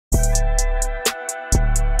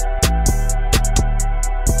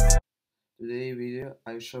Today video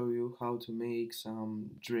I show you how to make some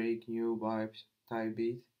Drake new vibe type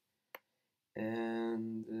beat,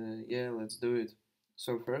 and yeah, let's do it.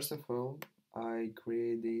 So first of all, I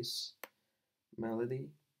create this melody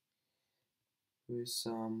with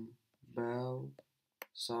some bell,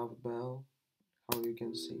 soft bell, how you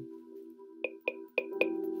can see.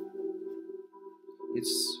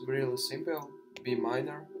 It's really simple, B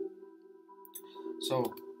minor.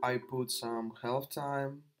 So I put some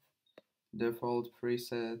halftime, default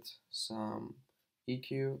preset, some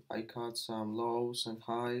EQ, I cut some lows and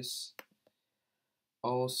highs.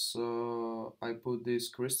 Also, I put this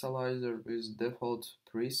crystallizer with default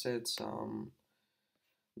presets,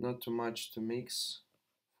 not too much to mix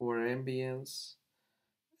for ambience,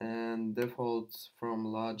 and default from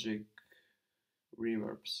Logic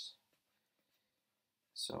reverbs.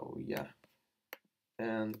 So yeah,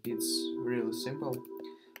 and it's really simple.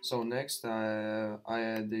 So next I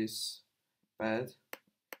add this pad.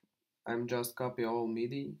 I'm just copy all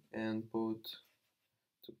MIDI and put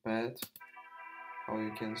to pad, how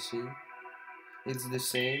you can see. It's the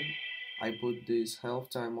same. I put this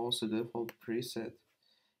halftime also default preset,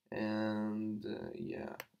 and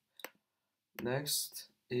yeah. Next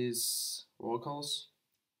is vocals.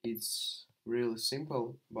 It's really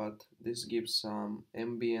simple, but this gives some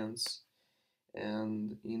ambience,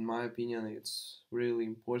 and in my opinion it's really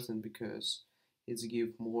important because it's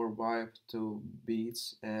give more vibe to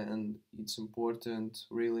beats, and it's important,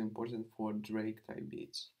 really important for Drake type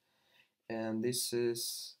beats. And this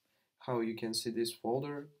is how you can see this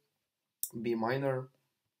folder, B minor.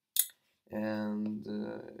 And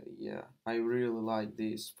yeah, I really like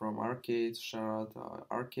this from Arcade. Shout out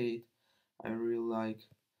Arcade. I really like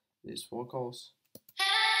these vocals.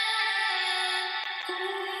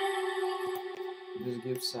 This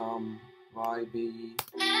gives some vibey.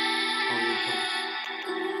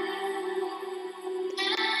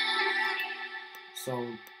 So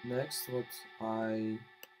next, what I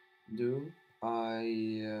do,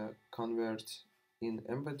 I convert in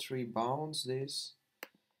MP3, bounce this,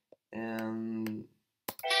 and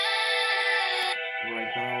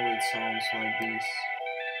right now it sounds like this.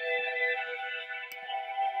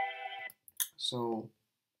 So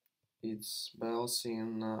it's bells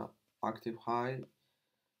in octave high,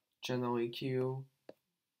 channel EQ,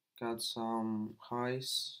 got some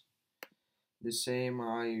highs. The same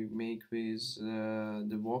I make with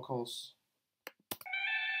the vocals.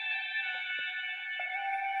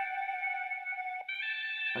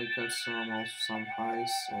 I got also some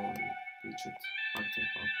highs and pitched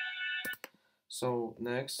octave up. So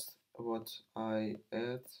next, what I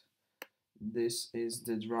add, this is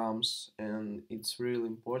the drums, and it's really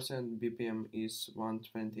important. BPM is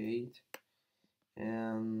 128,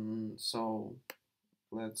 and so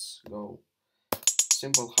let's go.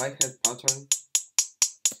 Simple hi-hat pattern.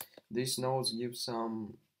 These notes give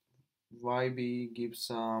some vibey, give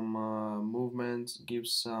some movement, give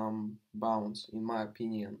some bounce, in my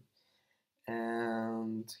opinion.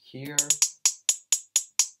 And here,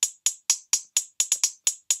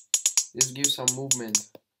 this gives some movement.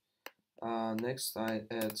 Next, I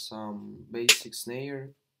add some basic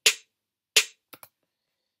snare,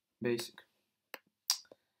 basic,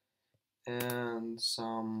 and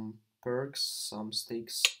some perks, some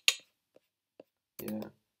sticks. Yeah.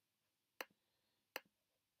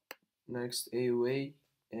 Next, AOA,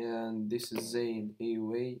 and this is Zayn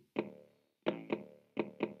AOA.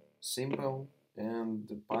 Simple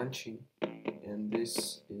and punchy, and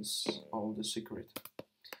this is all the secret.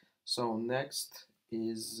 So next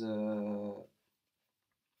is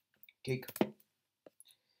kick,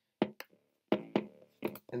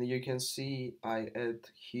 and you can see I add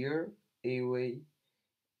here AOA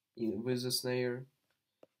with the snare,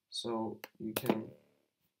 so you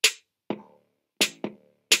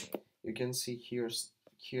can see here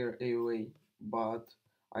AOA, but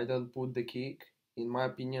I don't put the kick. In my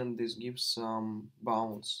opinion, this gives some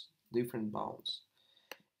bounce, different bounce.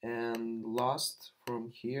 And last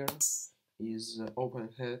from here is open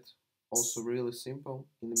head, also really simple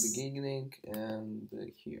in the beginning and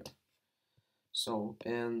here. So,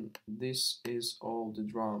 and this is all the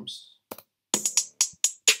drums.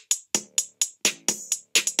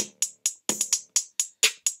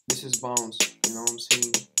 This is bounce, you know what I'm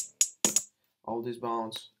saying? All this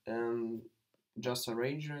bounce, and just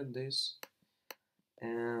arrange this,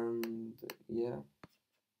 and yeah.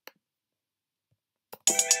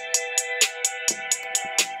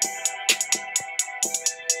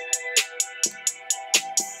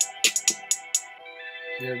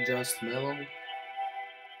 Here just mellow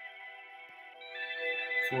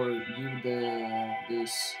for give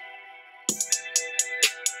this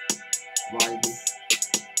widely.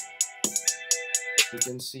 You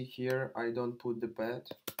can see here I don't put the pad.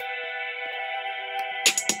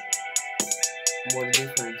 More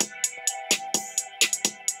different.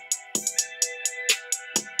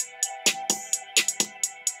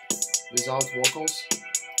 Without vocals,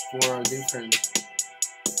 four are different.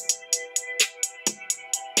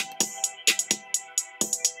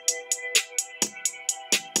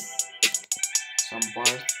 Some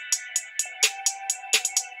part.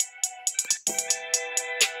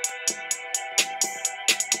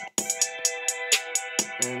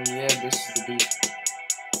 And yeah, this is the beat.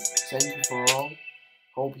 Thank you for all.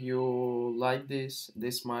 Hope you like this.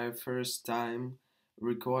 This is my first time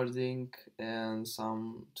recording and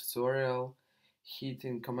some tutorial. Hit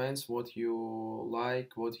in comments what you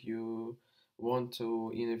like, what you want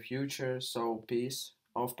to in the future. So peace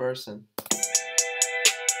of person.